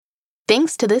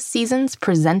Thanks to this season's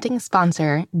presenting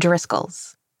sponsor,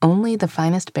 Driscoll's. Only the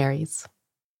finest berries.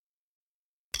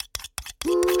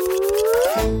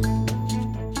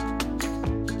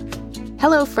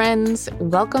 Hello, friends.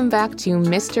 Welcome back to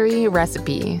Mystery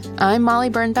Recipe. I'm Molly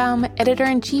Birnbaum,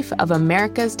 Editor-in-Chief of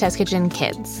America's Test Kitchen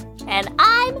Kids. And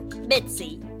I'm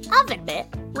Mitzi, oven mitt,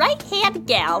 right-hand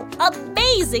gal,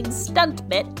 amazing stunt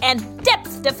mitt, and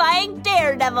depth-defying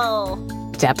daredevil.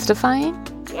 Depth-defying?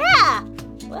 Yeah.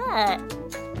 What?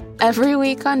 Every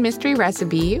week on Mystery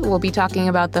Recipe, we'll be talking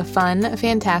about the fun,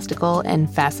 fantastical, and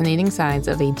fascinating sides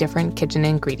of a different kitchen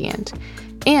ingredient.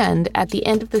 And at the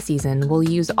end of the season, we'll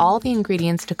use all the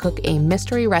ingredients to cook a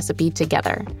mystery recipe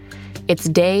together. It's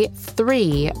day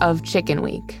 3 of Chicken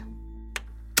Week.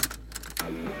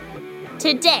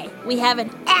 Today, we have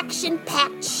an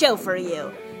action-packed show for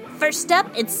you. First up,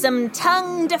 it's some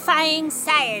tongue-defying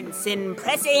science and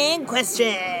pressing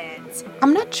questions.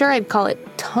 I'm not sure I'd call it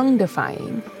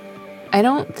tongue-defying. I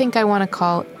don't think I want to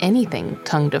call anything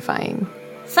tongue-defying.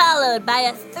 Followed by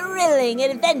a thrilling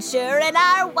adventure in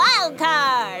our wild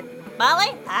card. Molly,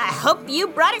 I hope you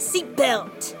brought a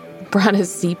seatbelt. Brought a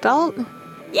seatbelt?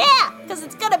 Yeah, because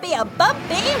it's going to be a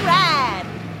bumpy ride.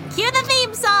 Cue the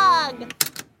theme song.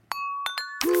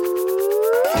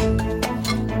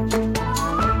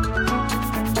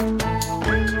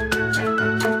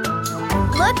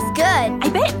 Looks good. I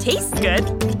bet it tastes good.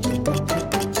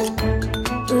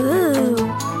 Ooh.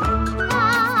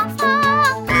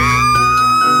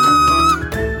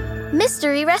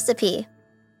 Mystery recipe.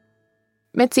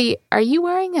 Mitzi, are you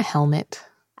wearing a helmet?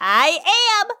 I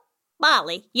am.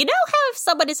 Molly, you know how if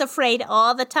someone is afraid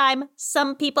all the time,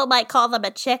 some people might call them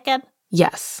a chicken?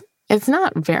 Yes. It's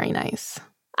not very nice.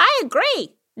 I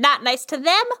agree. Not nice to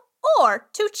them or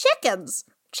to chickens.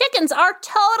 Chickens are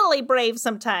totally brave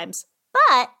sometimes.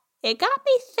 But it got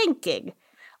me thinking.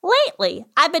 Lately,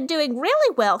 I've been doing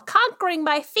really well conquering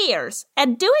my fears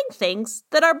and doing things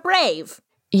that are brave.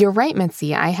 You're right,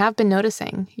 Mitzi. I have been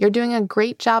noticing. You're doing a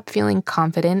great job feeling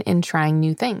confident in trying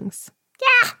new things.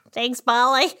 Yeah, thanks,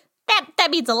 Molly. That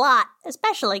means a lot,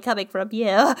 especially coming from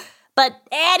you. But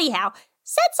anyhow,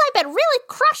 since I've been really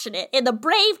crushing it in the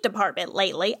brave department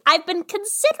lately, I've been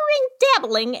considering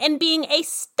dabbling in being a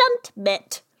stunt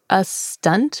mitt. A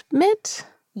stunt mitt?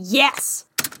 Yes.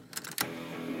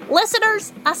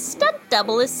 Listeners, a stunt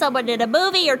double is someone in a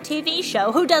movie or TV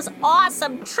show who does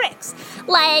awesome tricks.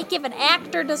 Like if an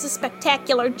actor does a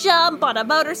spectacular jump on a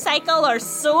motorcycle or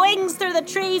swings through the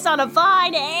trees on a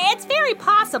vine, it's very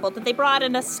possible that they brought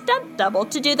in a stunt double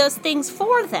to do those things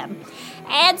for them.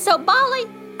 And so, Molly,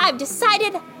 I've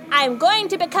decided I'm going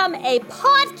to become a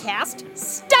podcast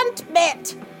stunt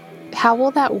mitt. How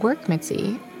will that work,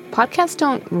 Mitzi? Podcasts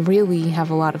don't really have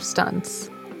a lot of stunts.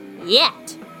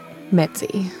 Yet.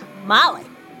 Mitzi. Molly.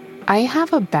 I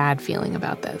have a bad feeling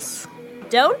about this.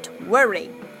 Don't worry.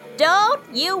 Don't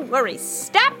you worry.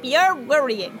 Stop your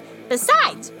worrying.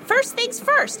 Besides, first things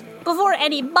first, before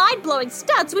any mind-blowing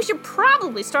stunts, we should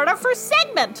probably start our first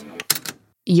segment.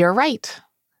 You're right.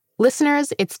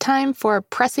 Listeners, it's time for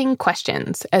Pressing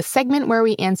Questions, a segment where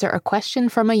we answer a question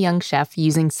from a young chef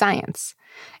using science.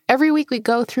 Every week we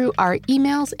go through our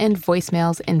emails and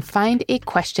voicemails and find a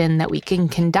question that we can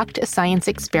conduct a science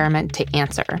experiment to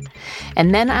answer.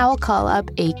 And then I'll call up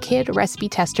a kid recipe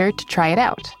tester to try it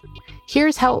out.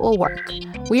 Here's how it will work.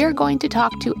 We are going to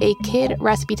talk to a kid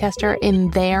recipe tester in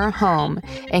their home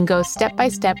and go step by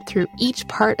step through each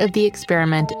part of the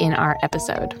experiment in our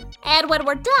episode. And when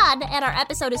we're done and our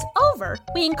episode is over,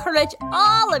 we encourage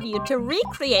all of you to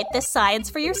recreate this science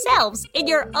for yourselves in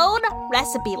your own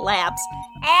recipe labs.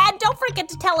 And don't forget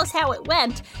to tell us how it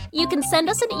went. You can send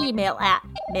us an email at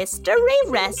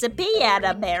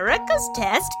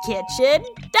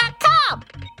mysteryrecipe@americastestkitchen.com.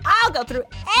 I'll go through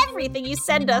everything you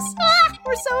send us.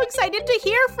 We're so excited to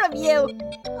hear from you.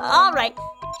 All right,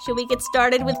 should we get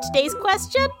started with today's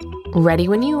question? Ready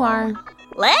when you are.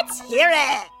 Let's hear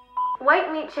it.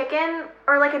 White meat chicken,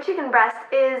 or like a chicken breast,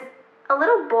 is a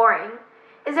little boring.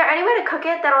 Is there any way to cook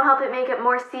it that'll help it make it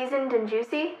more seasoned and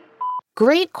juicy?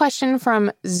 Great question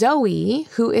from Zoe,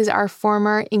 who is our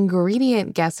former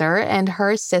ingredient guesser, and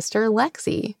her sister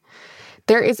Lexi.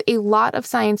 There is a lot of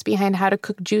science behind how to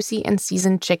cook juicy and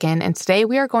seasoned chicken, and today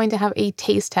we are going to have a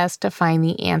taste test to find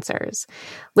the answers.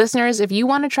 Listeners, if you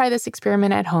want to try this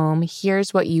experiment at home,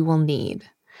 here's what you will need.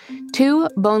 2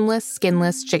 boneless,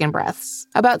 skinless chicken breasts,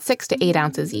 about 6 to 8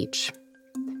 ounces each.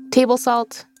 Table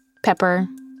salt, pepper,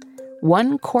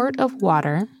 1 quart of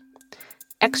water,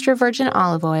 extra virgin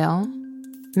olive oil,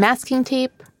 masking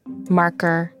tape,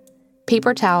 marker,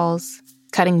 paper towels,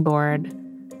 cutting board,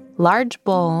 large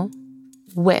bowl,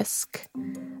 whisk,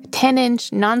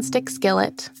 10-inch nonstick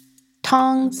skillet,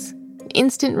 tongs, an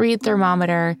instant read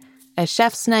thermometer, a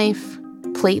chef's knife,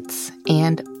 plates,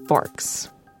 and forks.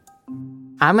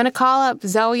 I'm going to call up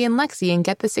Zoe and Lexi and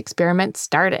get this experiment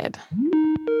started.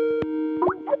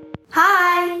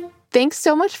 Hi! Thanks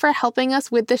so much for helping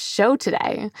us with the show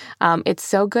today. It's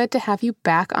so good to have you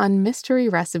back on Mystery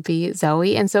Recipe,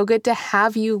 Zoe, and so good to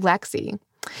have you, Lexi.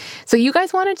 So you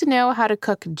guys wanted to know how to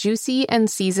cook juicy and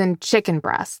seasoned chicken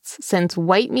breasts, since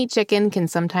white meat chicken can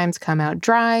sometimes come out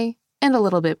dry and a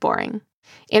little bit boring.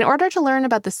 In order to learn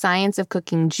about the science of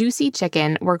cooking juicy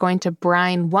chicken, we're going to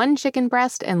brine one chicken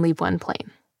breast and leave one plain.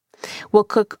 We'll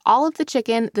cook all of the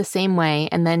chicken the same way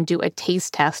and then do a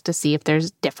taste test to see if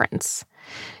there's difference.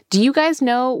 Do you guys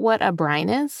know what a brine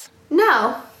is?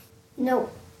 No. No.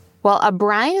 Well, a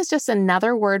brine is just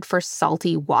another word for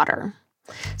salty water.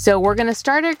 So we're going to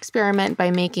start our experiment by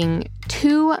making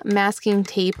 2 masking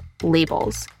tape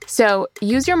labels. So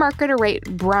use your marker to write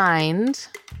brined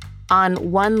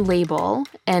on one label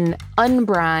and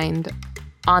unbrined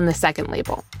on the second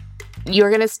label. You're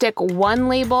going to stick one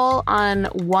label on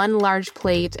one large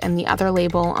plate and the other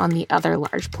label on the other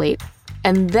large plate.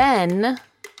 And then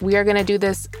we are going to do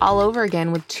this all over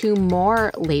again with 2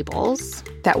 more labels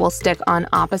that will stick on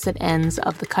opposite ends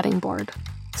of the cutting board.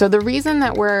 So the reason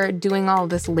that we're doing all of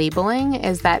this labeling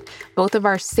is that both of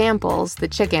our samples, the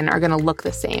chicken, are going to look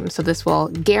the same. So this will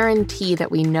guarantee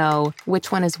that we know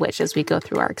which one is which as we go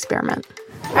through our experiment.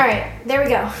 All right, there we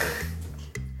go.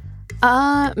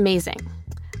 Amazing.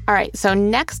 All right, so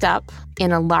next up,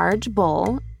 in a large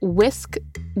bowl, whisk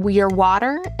your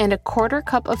water and a 1/4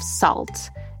 cup of salt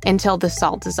until the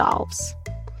salt dissolves.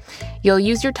 You'll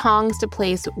use your tongs to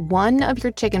place one of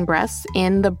your chicken breasts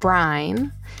in the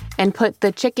brine and put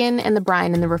the chicken and the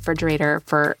brine in the refrigerator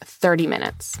for 30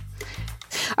 minutes.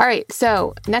 All right,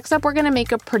 so next up, we're going to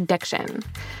make a prediction.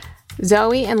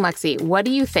 Zoe and Lexi, what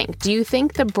do you think? Do you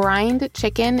think the brined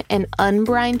chicken and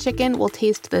unbrined chicken will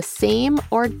taste the same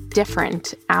or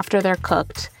different after they're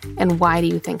cooked? And why do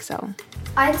you think so?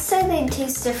 I'd say they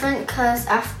taste different because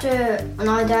after when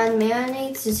our dad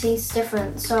marinates, it tastes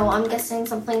different. So I'm guessing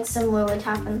something similar would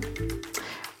happen.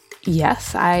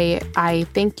 Yes, I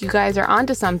think you guys are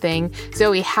onto something.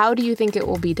 Zoe, how do you think it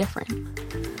will be different?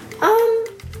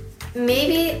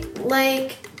 Maybe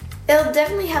it'll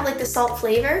definitely have the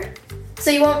so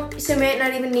you might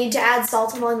not even need to add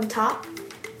salt along the top.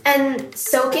 And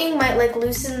soaking might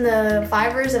loosen the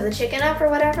fibers of the chicken up or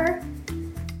whatever.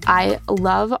 I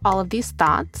love all of these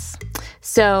thoughts.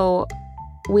 So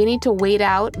we need to wait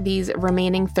out these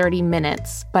remaining 30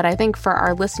 minutes, but I think for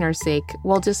our listeners' sake,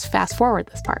 we'll just fast forward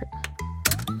this part.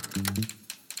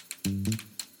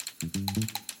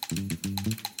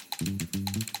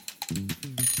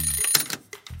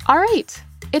 All right,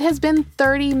 it has been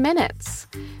 30 minutes.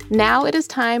 Now it is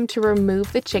time to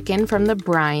remove the chicken from the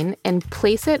brine and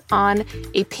place it on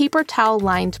a paper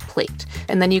towel-lined plate.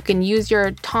 And then you can use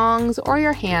your tongs or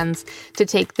your hands to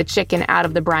take the chicken out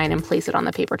of the brine and place it on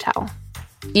the paper towel.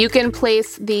 You can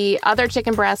place the other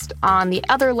chicken breast on the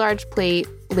other large plate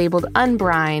labeled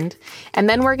unbrined, and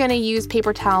then we're going to use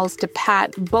paper towels to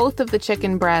pat both of the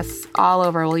chicken breasts all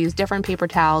over. We'll use different paper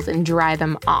towels and dry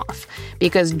them off,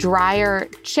 because drier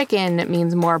chicken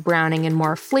means more browning and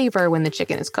more flavor when the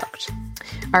chicken is cooked.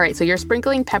 All right, so you're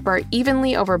sprinkling pepper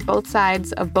evenly over both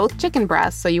sides of both chicken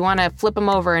breasts, so you want to flip them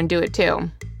over and do it too.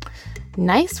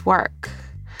 Nice work.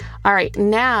 All right,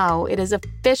 now it is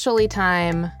officially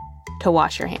time to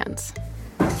wash your hands.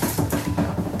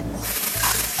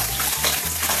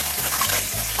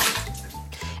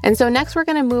 And so next we're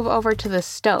going to move over to the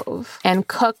stove and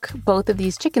cook both of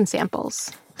these chicken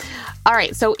samples. All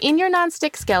right, so in your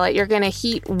nonstick skillet, you're going to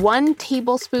heat 1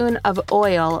 tablespoon of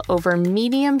oil over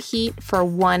medium heat for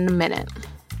 1 minute.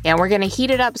 And we're going to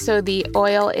heat it up so the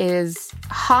oil is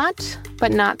hot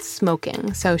but not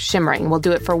smoking, so shimmering. We'll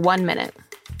do it for 1 minute.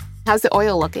 How's the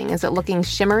oil looking? Is it looking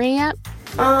shimmery yet?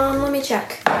 Let me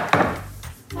check.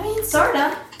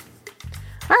 Sorta.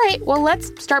 All right, well,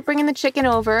 let's start bringing the chicken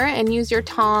over and use your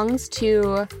tongs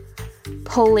to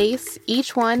place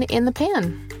each one in the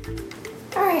pan.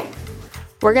 All right.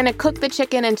 We're going to cook the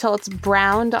chicken until it's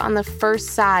browned on the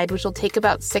first side, which will take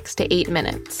about 6 to 8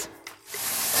 minutes.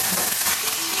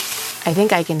 I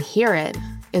think I can hear it.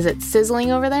 Is it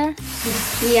sizzling over there?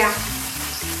 Yeah.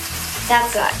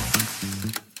 That's good.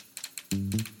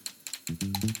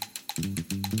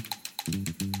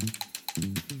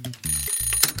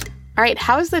 All right,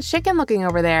 how's the chicken looking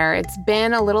over there? It's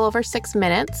been a little over 6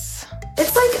 minutes.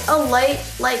 It's a light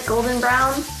golden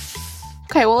brown.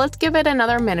 Okay, well, let's give it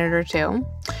another minute or two.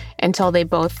 until they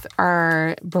both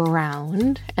are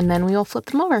browned, and then we will flip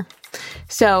them over.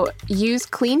 So use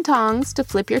clean tongs to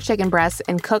flip your chicken breasts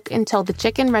and cook until the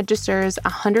chicken registers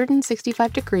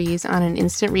 165 degrees on an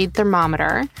instant read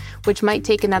thermometer, which might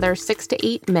take another 6 to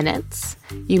 8 minutes.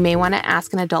 You may want to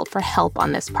ask an adult for help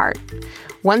on this part.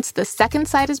 Once the second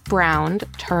side is browned,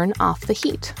 turn off the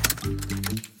heat.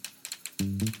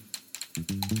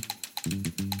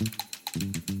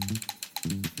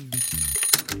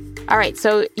 All right,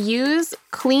 so use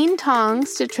clean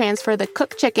tongs to transfer the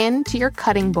cooked chicken to your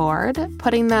cutting board,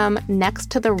 putting them next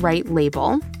to the right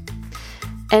label.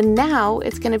 And now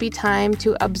it's going to be time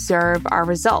to observe our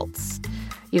results.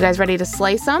 You guys ready to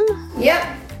slice them? Yep.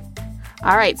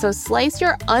 All right, so slice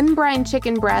your unbrined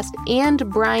chicken breast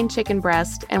and brined chicken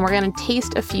breast, and we're going to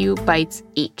taste a few bites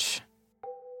each.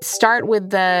 Start with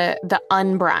the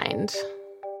unbrined.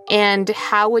 And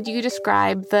how would you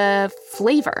describe the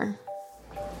flavor?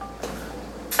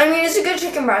 I mean, it's a good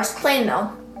chicken breast, plain though.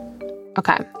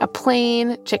 Okay, a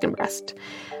plain chicken breast.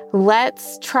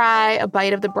 Let's try a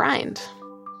bite of the brined.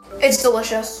 It's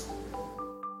delicious.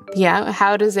 Yeah,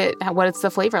 what is the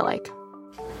flavor like?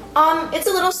 It's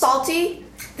a little salty.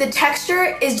 The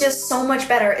texture is just so much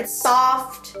better. It's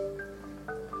soft.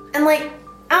 And I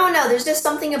don't know, there's just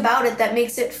something about it that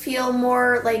makes it feel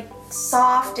more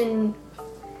soft, and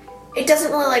it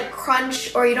doesn't really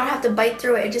crunch, or you don't have to bite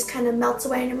through it. It just kind of melts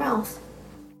away in your mouth.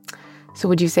 So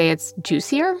would you say it's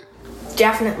juicier?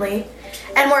 Definitely.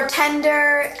 And more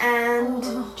tender, and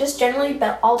just generally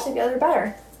altogether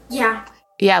better. Yeah.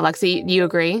 Yeah, Lexi, do you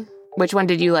agree? Which one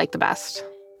did you like the best?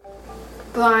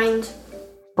 Brined.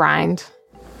 Brined.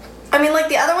 I mean,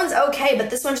 the other one's okay, but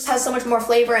this one just has so much more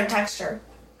flavor and texture.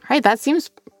 All right, that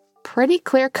seems pretty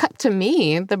clear-cut to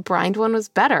me. The brined one was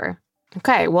better.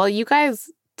 Okay, well, you guys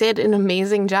did an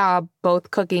amazing job both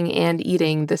cooking and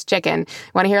eating this chicken.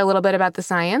 Want to hear a little bit about the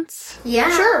science? Yeah.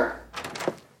 Sure.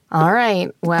 All right,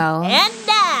 well... And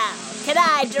now, can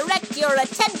I direct your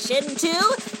attention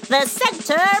to the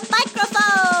center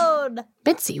microphone?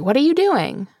 Mitzi, what are you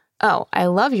doing? Oh, I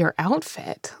love your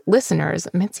outfit. Listeners,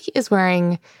 Mitzi is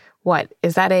wearing, what?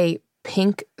 Is that a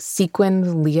pink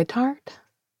sequined leotard?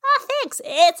 Oh, thanks.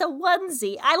 It's a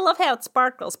onesie. I love how it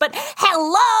sparkles. But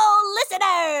hello,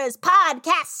 listeners!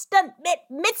 Podcast Stunt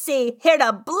Mitzi here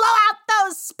to blow out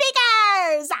those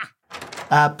speakers!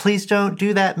 Please don't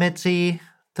do that, Mitzi.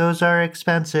 Those are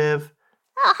expensive.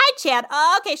 Oh, hi, Chad.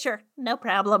 Okay, sure. No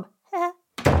problem.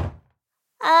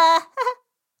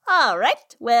 All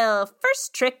right. Well,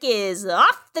 first trick is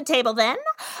off the table then.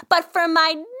 But for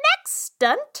my next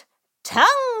stunt,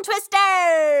 tongue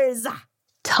twisters!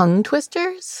 Tongue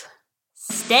twisters?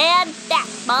 Stand back,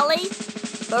 Molly.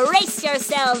 Brace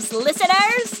yourselves,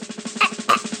 listeners.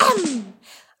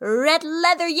 Red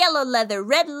leather, yellow leather,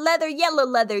 red leather, yellow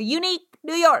leather, unique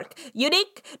New York,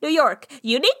 unique New York,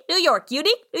 unique New York,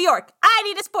 unique New York. I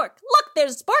need a spork. Look,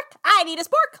 there's a spork. I need a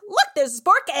spork. Look, there's a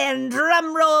spork. And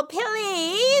drum roll,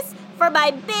 please, for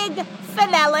my big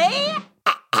finale.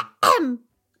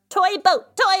 Toy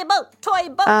boat, toy boat, toy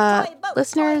boat, toy boat.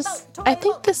 Listeners, toy boat, toy I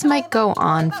think boat, this toy might go boat,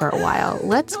 on toy for a boat, while. toy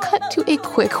Let's boat, cut to toy a boat,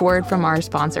 quick toy word boat. from our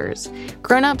sponsors.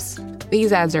 Grown-ups,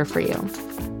 these ads are for you.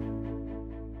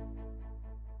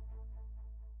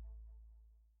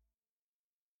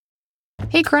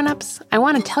 Hey grown-ups, I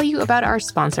want to tell you about our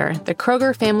sponsor, the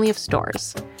Kroger family of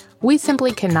stores. We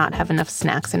simply cannot have enough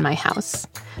snacks in my house.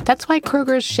 That's why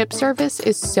Kroger's Ship service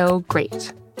is so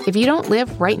great. If you don't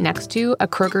live right next to a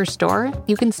Kroger store,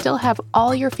 you can still have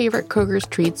all your favorite Kroger's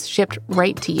treats shipped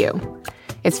right to you.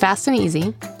 It's fast and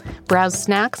easy. Browse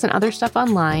snacks and other stuff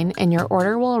online, and your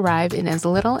order will arrive in as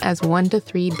little as 1 to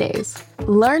 3 days.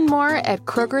 Learn more at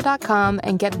Kroger.com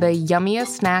and get the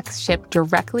yummiest snacks shipped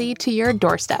directly to your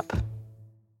doorstep.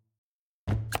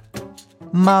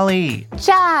 Molly,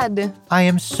 Chad! I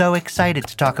am so excited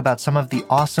to talk about some of the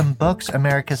awesome books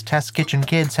America's Test Kitchen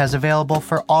Kids has available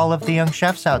for all of the young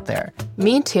chefs out there.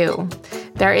 Me too.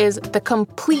 There is the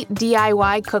complete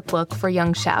DIY cookbook for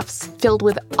young chefs, filled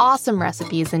with awesome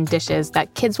recipes and dishes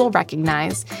that kids will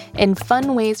recognize, and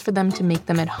fun ways for them to make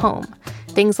them at home.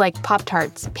 Things like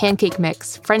Pop-Tarts, pancake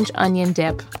mix, French onion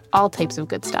dip, all types of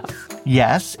good stuff.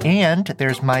 Yes, and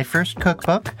there's my first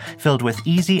cookbook, filled with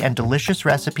easy and delicious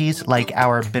recipes like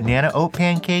our banana oat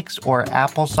pancakes or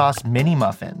applesauce mini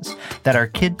muffins that are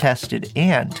kid-tested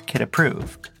and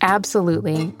kid-approved.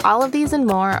 Absolutely. All of these and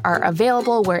more are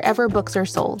available wherever books are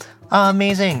sold.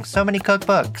 Amazing. So many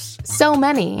cookbooks. So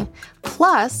many.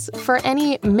 Plus, for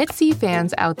any Mitzi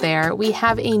fans out there, we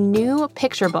have a new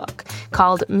picture book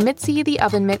called Mitzi the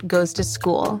Oven Mitt Goes to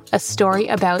School, a story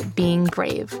about being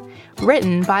brave,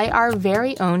 written by our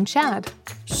very own Chad.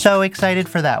 So excited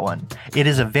for that one. It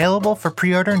is available for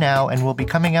pre-order now and will be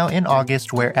coming out in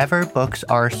August wherever books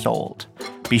are sold.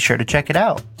 Be sure to check it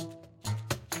out.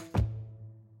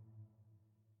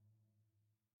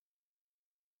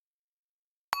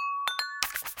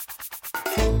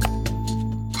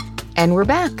 And we're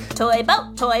back. Toy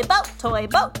boat, toy boat, toy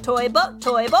boat, toy boat,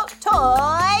 toy boat,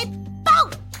 toy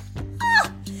boat.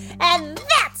 Ah, and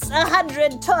that's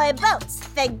 100 toy boats.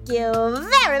 Thank you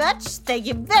very much. Thank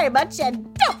you very much.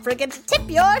 And don't forget to tip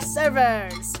your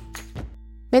servers.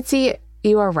 Mitzi,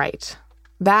 you are right.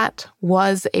 That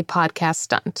was a podcast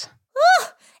stunt.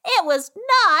 It was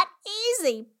not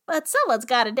easy, but someone's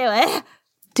got to do it.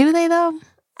 Do they, though?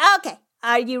 Okay,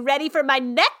 are you ready for my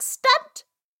next stunt?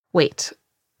 Wait.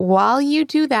 While you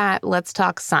do that, let's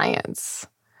talk science.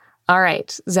 All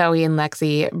right, Zoe and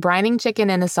Lexi, brining chicken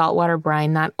in a saltwater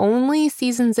brine not only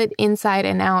seasons it inside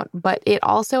and out, but it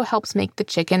also helps make the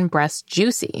chicken breast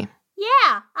juicy.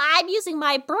 Yeah, I'm using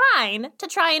my brine to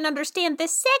try and understand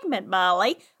this segment,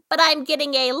 Molly, but I'm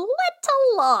getting a little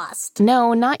lost.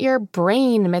 No, not your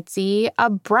brain, Mitzi, a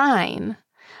brine.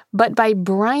 But by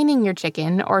brining your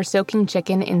chicken or soaking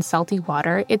chicken in salty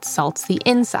water, it salts the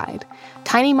inside.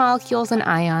 Tiny molecules and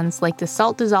ions, like the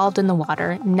salt dissolved in the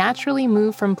water, naturally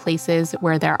move from places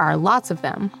where there are lots of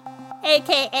them,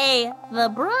 AKA the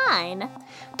brine,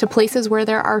 to places where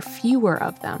there are fewer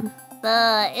of them.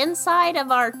 the inside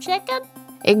of our chicken.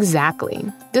 Exactly.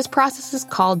 This process is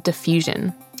called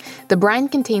diffusion. The brine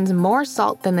contains more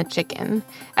salt than the chicken.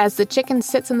 As the chicken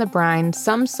sits in the brine,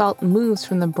 some salt moves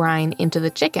from the brine into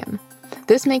the chicken.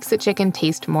 This makes the chicken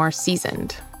taste more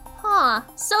seasoned.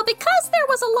 So because there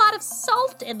was a lot of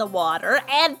salt in the water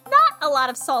and not a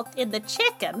lot of salt in the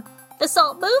chicken, the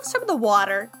salt moves from the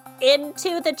water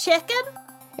into the chicken?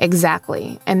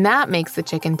 Exactly. And that makes the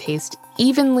chicken taste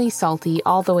evenly salty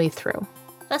all the way through.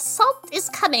 The salt is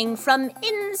coming from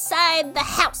inside the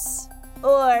house.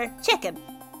 Or chicken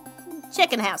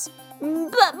house.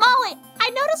 But Molly, I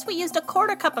noticed we used a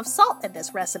 1/4 cup of salt in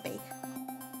this recipe.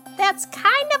 That's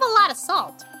kind of a lot of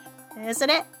salt,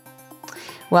 isn't it?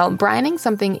 Well, brining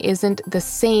something isn't the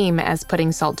same as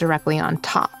putting salt directly on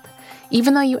top.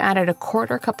 Even though you added a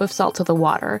 1/4 cup of salt to the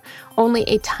water, only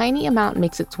a tiny amount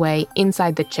makes its way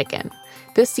inside the chicken.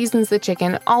 This seasons the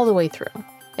chicken all the way through.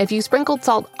 If you sprinkled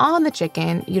salt on the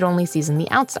chicken, you'd only season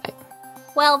the outside.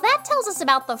 Well, that tells us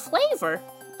about the flavor.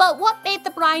 But what made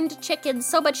the brined chicken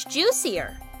so much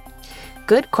juicier?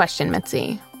 Good question,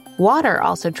 Mitzi. Water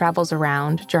also travels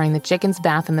around during the chicken's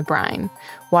bath in the brine.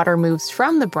 Water moves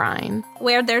from the brine,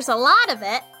 Where there's a lot of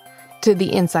it, to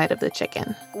the inside of the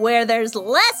chicken. where there's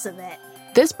less of it.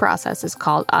 This process is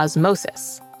called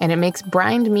osmosis, and it makes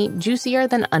brined meat juicier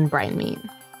than unbrined meat.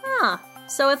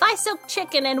 So if I soak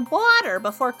chicken in water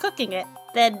before cooking it,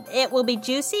 then it will be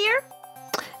juicier?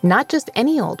 Not just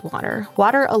any old water.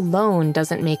 Water alone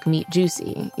doesn't make meat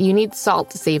juicy. You need salt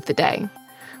to save the day.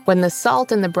 When the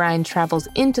salt in the brine travels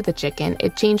into the chicken,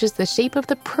 it changes the shape of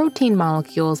the protein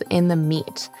molecules in the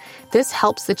meat. This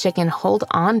helps the chicken hold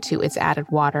on to its added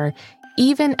water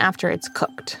even after it's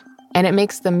cooked. And it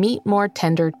makes the meat more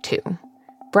tender too.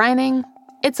 Brining,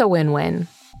 it's a win-win.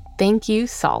 Thank you,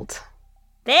 salt.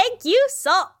 Thank you,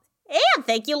 Salt. And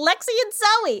thank you, Lexi and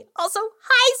Zoe. Also,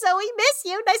 hi, Zoe. Miss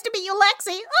you. Nice to meet you,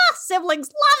 Lexi. Siblings.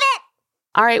 Love it.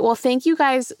 All right, well, thank you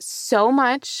guys so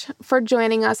much for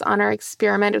joining us on our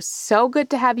experiment. It was so good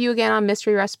to have you again on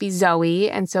Mystery Recipe, Zoe,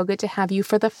 and so good to have you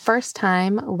for the first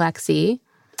time, Lexi.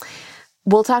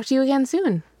 We'll talk to you again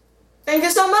soon. Thank you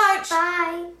so much.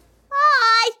 Bye.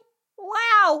 Hi.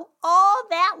 Wow, all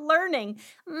that learning.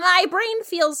 My brain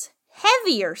feels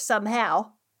heavier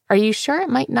somehow. Are you sure it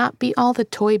might not be all the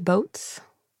toy boats?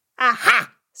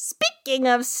 Aha! Speaking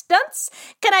of stunts,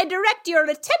 can I direct your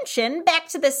attention back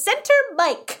to the center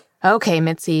mic? Okay,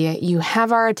 Mitzi, you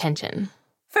have our attention.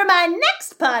 For my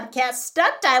next podcast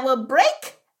stunt, I will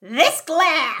break this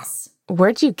glass.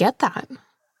 Where'd you get that?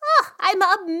 I'm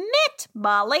a mitt,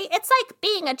 Molly. It's like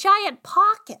being a giant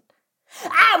pocket.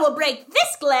 I will break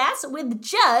this glass with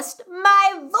just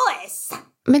my voice.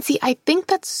 Mitzi, I think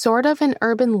that's sort of an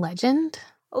urban legend.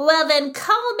 Well, then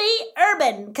call me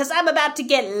Urban, because I'm about to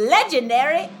get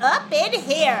legendary up in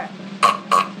here.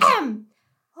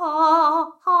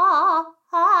 Oh,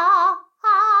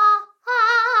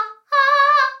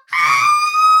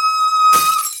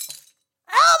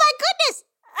 my goodness!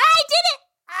 I did it!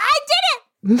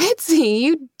 Mitzi,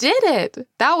 you did it.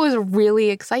 That was really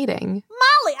exciting.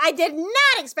 Molly, I did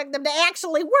not expect them to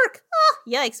actually work. Oh,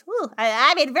 yikes. Ooh,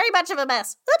 I made very much of a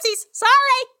mess. Oopsies. Sorry.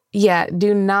 Yeah,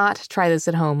 do not try this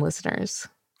at home, listeners.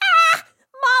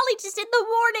 Molly just in the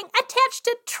warning attached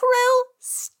to true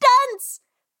stunts.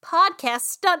 Podcast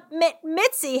stunt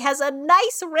Mitzi has a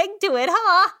nice ring to it,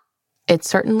 huh? It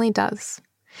certainly does.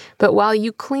 But while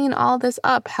you clean all this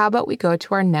up, how about we go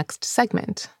to our next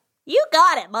segment? You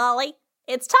got it, Molly.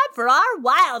 It's time for our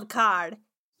wild card.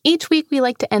 Each week, we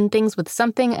like to end things with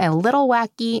something a little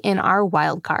wacky in our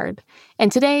wild card.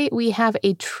 And today, we have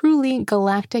a truly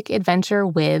galactic adventure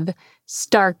with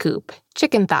Starcoop,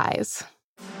 chicken thighs.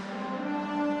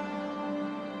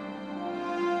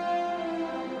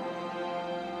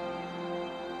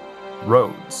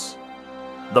 Roads.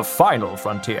 The final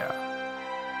frontier.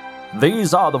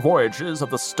 These are the voyages of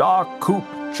the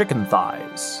Starcoop Chicken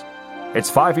Thighs.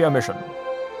 Its 5-year mission: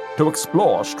 to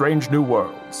explore strange new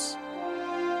worlds,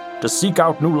 to seek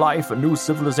out new life and new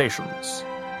civilizations,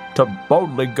 to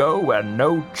boldly go where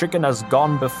no chicken has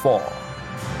gone before.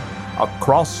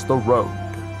 Across the road.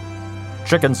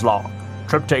 Chicken's log,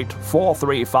 trip date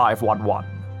 43511.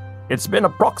 It's been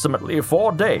approximately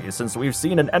 4 days since we've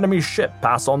seen an enemy ship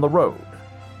pass on the road.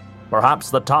 Perhaps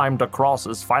the time to cross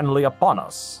is finally upon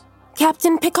us.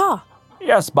 Captain Picard.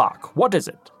 Yes, Bach, what is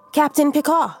it? Captain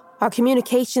Picard, our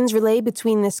communications relay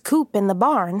between this coop and the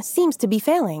barn seems to be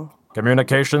failing.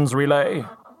 Communications relay?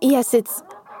 Yes, it's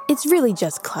really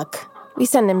just Cluck. We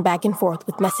send him back and forth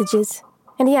with messages,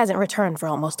 and he hasn't returned for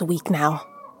almost a week now.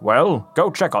 Well, go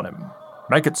check on him.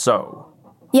 Make it so.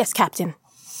 Yes, Captain.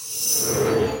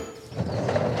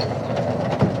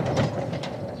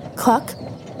 Cluck?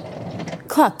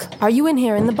 Cluck, are you in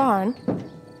here in the barn?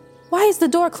 Why is the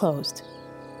door closed?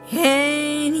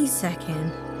 Any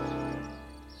second.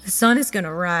 The sun is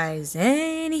gonna rise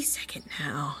any second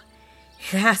now.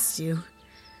 It has to.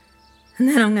 And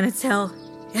then I'm gonna tell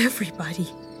everybody.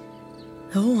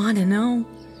 They'll wanna know.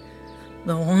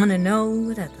 They'll wanna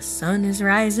know that the sun is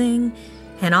rising,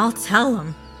 and I'll tell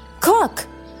them. Cluck!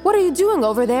 What are you doing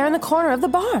over there in the corner of the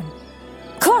barn?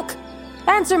 Cluck!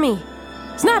 Answer me!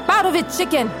 Snap out of it,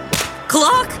 chicken!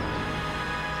 Cluck!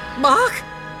 Bach!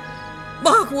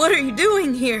 Bach, what are you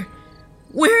doing here?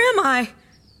 Where am I?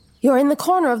 You're in the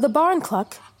corner of the barn,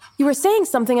 Cluck. You were saying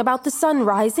something about the sun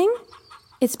rising?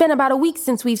 It's been about a week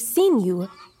since we've seen you.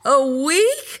 A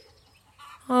week?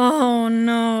 Oh,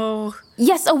 no.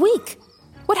 Yes, a week.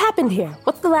 What happened here?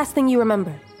 What's the last thing you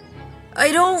remember?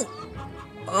 I don't...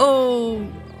 Oh,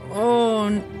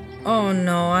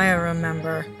 no, I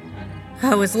remember.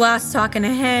 I was last talking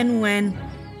to Hen when...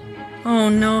 Oh,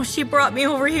 no, she brought me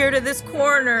over here to this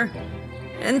corner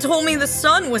and told me the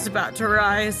sun was about to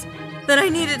rise, that I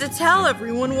needed to tell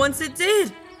everyone once it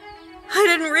did. I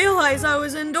didn't realize I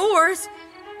was indoors.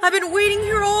 I've been waiting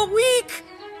here all week.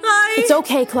 It's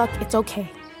okay, Cluck, it's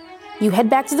okay. You head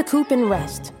back to the coop and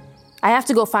rest. I have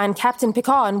to go find Captain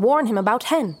Picard and warn him about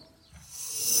Hen.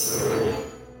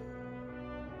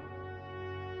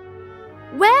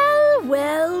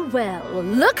 Well,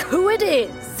 look who it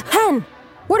is. Hen,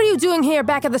 what are you doing here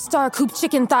back at the Starcoop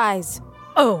Chicken Thighs?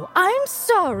 Oh, I'm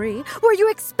sorry. Were you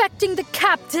expecting the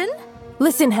captain?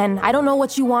 Listen, Hen, I don't know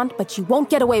what you want, but you won't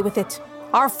get away with it.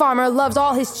 Our farmer loves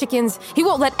all his chickens. He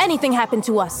won't let anything happen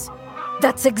to us.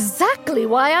 That's exactly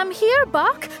why I'm here,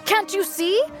 Bach. Can't you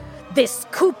see? This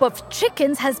coop of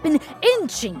chickens has been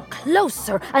inching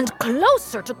closer and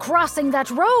closer to crossing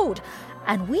that road.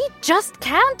 And we just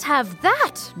can't have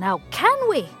that, now can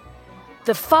we?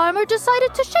 The farmer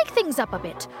decided to shake things up a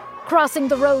bit. Crossing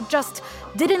the road just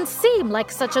didn't seem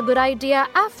like such a good idea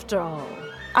after all.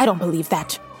 I don't believe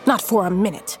that. Not for a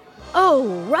minute. Oh,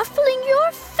 ruffling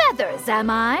your feathers, am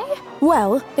I?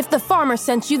 Well, if the farmer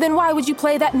sent you, then why would you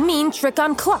play that mean trick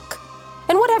on Cluck?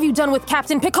 And what have you done with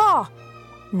Captain Picard?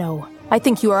 No, I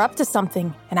think you are up to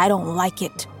something, and I don't like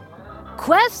it.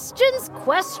 Questions.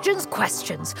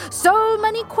 So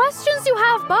many questions you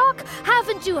have, Bach.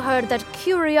 Haven't you heard that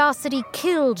curiosity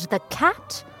killed the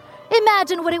cat?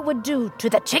 Imagine what it would do to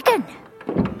the chicken.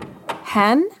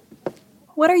 Hen?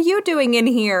 What are you doing in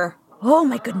here? Oh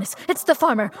my goodness, it's the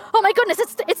farmer. Oh my goodness,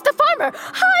 it's the farmer.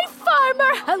 Hi,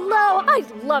 farmer. Hello, I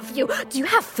love you. Do you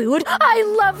have food? I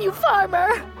love you,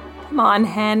 farmer. Come on,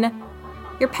 Hen.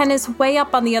 Your pen is way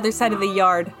up on the other side of the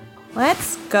yard.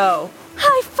 Let's go.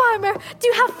 Hi, farmer. Do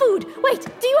you have food? Wait,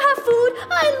 do you have food?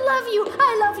 I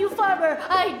love you, farmer.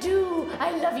 I do.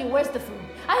 I love you. Where's the food?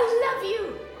 I love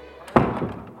you.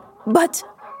 But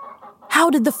how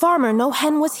did the farmer know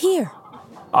Hen was here?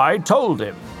 I told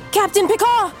him. Captain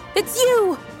Picard, it's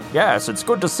you! Yes, it's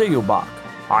good to see you, Bach.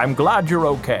 I'm glad you're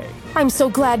okay. I'm so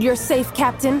glad you're safe,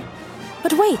 Captain.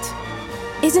 But wait,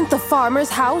 isn't the farmer's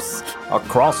house?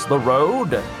 Across the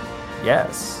road?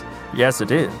 Yes. Yes,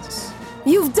 it is.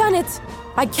 You've done it!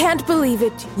 I can't believe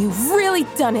it. You've really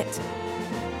done it.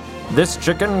 This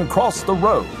chicken crossed the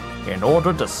road in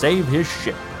order to save his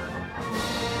ship.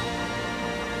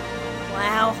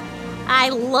 Wow. I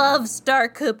love Star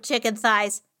Coop chicken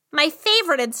thighs. My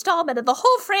favorite installment of the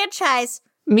whole franchise.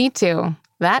 Me too.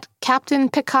 That Captain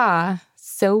Picard,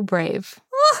 so brave.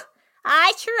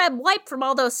 I sure am wiped from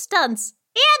all those stunts.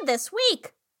 And this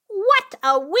week. What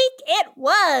a week it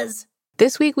was!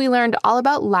 This week we learned all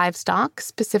about livestock,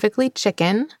 specifically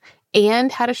chicken,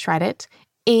 and how to shred it,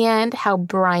 and how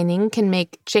brining can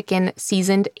make chicken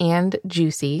seasoned and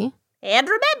juicy. And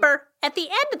remember, at the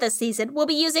end of the season, we'll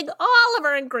be using all of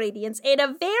our ingredients in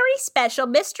a very special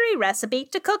mystery recipe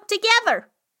to cook together.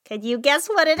 Can you guess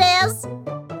what it is?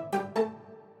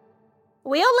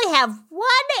 We only have one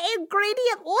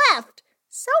ingredient left.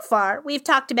 So far, we've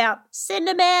talked about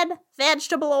cinnamon,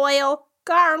 vegetable oil,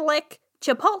 garlic,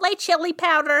 chipotle chili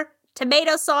powder,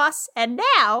 tomato sauce, and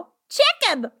now,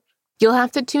 chicken! You'll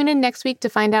have to tune in next week to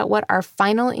find out what our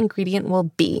final ingredient will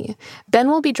be. Then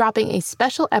we'll be dropping a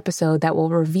special episode that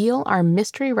will reveal our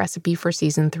mystery recipe for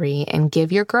Season 3 and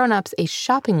give your grown-ups a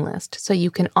shopping list so you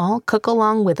can all cook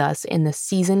along with us in the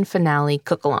season finale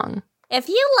cook-along. If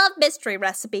you love Mystery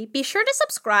Recipe, be sure to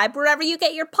subscribe wherever you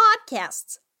get your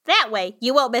podcasts. That way,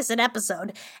 you won't miss an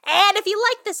episode. And if you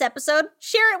like this episode,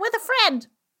 share it with a friend.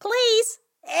 Please.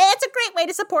 It's a great way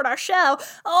to support our show,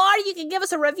 or you can give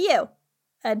us a review.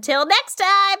 Until next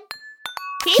time,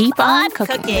 keep on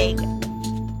cooking.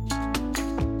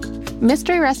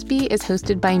 Mystery Recipe is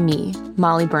hosted by me,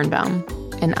 Molly Birnbaum,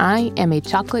 and I am a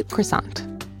chocolate croissant.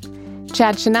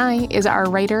 Chad Chennai is our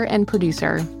writer and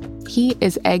producer. He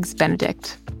is Eggs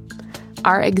Benedict.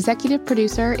 Our executive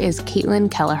producer is Caitlin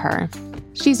Kelleher.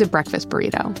 She's a breakfast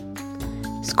burrito.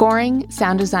 Scoring,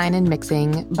 sound design, and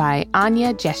mixing by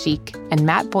Anya Jeshik and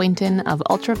Matt Boynton of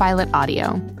Ultraviolet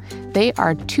Audio. They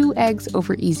are 2 eggs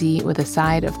over easy with a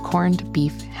side of corned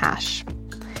beef hash.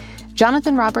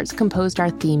 Jonathan Roberts composed our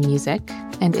theme music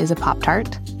and is a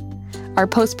Pop-Tart. Our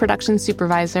post-production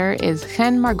supervisor is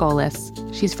Chen Margolis.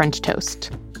 She's French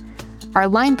toast. Our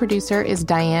line producer is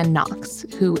Diane Knox,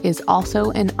 who is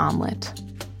also an omelet.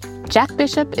 Jack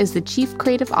Bishop is the Chief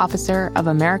Creative Officer of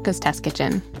America's Test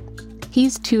Kitchen.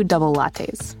 He's 2 double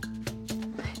lattes.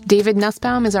 David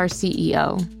Nussbaum is our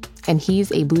CEO, and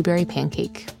he's a blueberry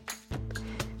pancake.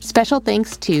 Special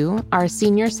thanks to our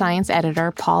senior science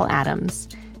editor, Paul Adams,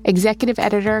 executive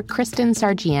editor, Kristen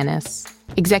Sargianis,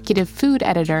 executive food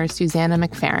editor, Susanna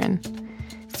McFerrin,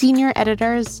 senior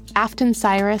editors, Afton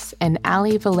Cyrus and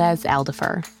Ali Velez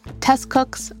Aldifer, test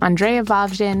cooks, Andrea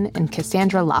Vavjin and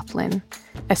Cassandra Laughlin,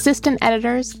 assistant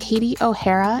editors, Katie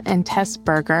O'Hara and Tess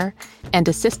Berger, and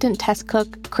assistant test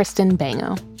cook, Kristen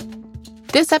Bango.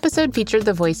 This episode featured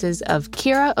the voices of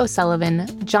Kira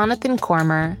O'Sullivan, Jonathan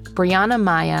Cormer, Brianna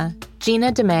Maya,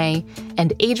 Gina DeMay,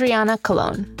 and Adriana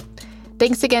Colon.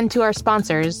 Thanks again to our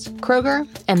sponsors, Kroger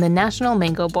and the National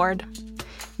Mango Board.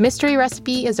 Mystery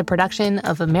Recipe is a production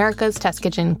of America's Test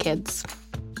Kitchen Kids.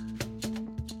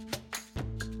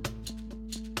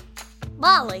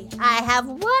 Molly, I have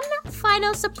one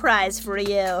final surprise for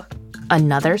you.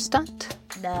 Another stunt?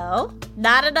 No,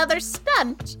 not another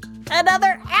stunt.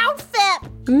 Another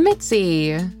outfit!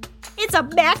 Mitzi! It's a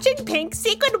matching pink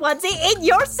sequin onesie in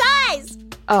your size!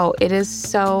 Oh, it is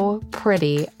so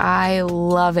pretty. I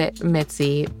love it,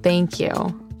 Mitzi. Thank you.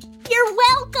 You're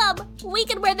welcome! We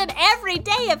can wear them every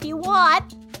day if you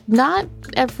want. Not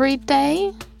every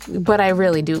day, but I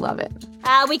really do love it.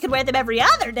 We could wear them every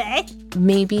other day.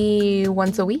 Maybe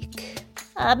once a week?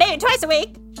 Maybe twice a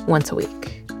week. Once a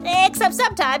week. Except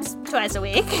sometimes twice a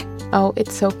week. Oh,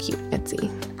 it's so cute, Mitzi.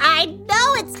 I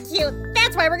know it's cute.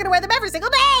 That's why we're going to wear them every single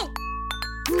day.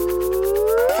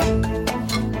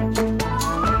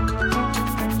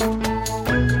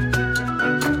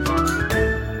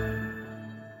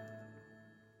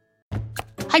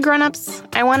 Hi, grown-ups.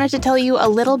 I wanted to tell you a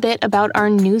little bit about our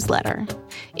newsletter.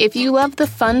 If you love the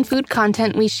fun food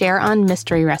content we share on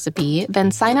Mystery Recipe,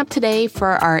 then sign up today for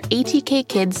our ATK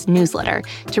Kids newsletter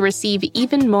to receive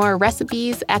even more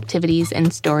recipes, activities,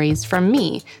 and stories from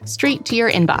me straight to your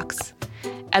inbox.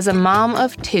 As a mom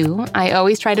of 2, I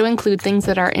always try to include things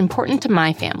that are important to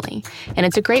my family, and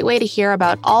it's a great way to hear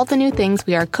about all the new things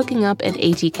we are cooking up at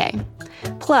ATK.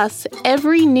 Plus,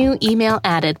 every new email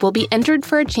added will be entered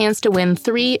for a chance to win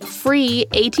 3 free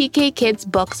ATK Kids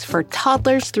books for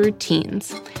toddlers through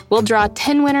teens. We'll draw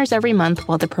 10 winners every month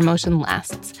while the promotion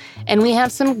lasts. And we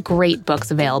have some great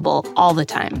books available all the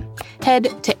time.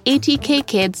 Head to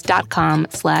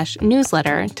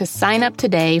atkkids.com/newsletter to sign up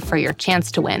today for your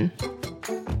chance to win.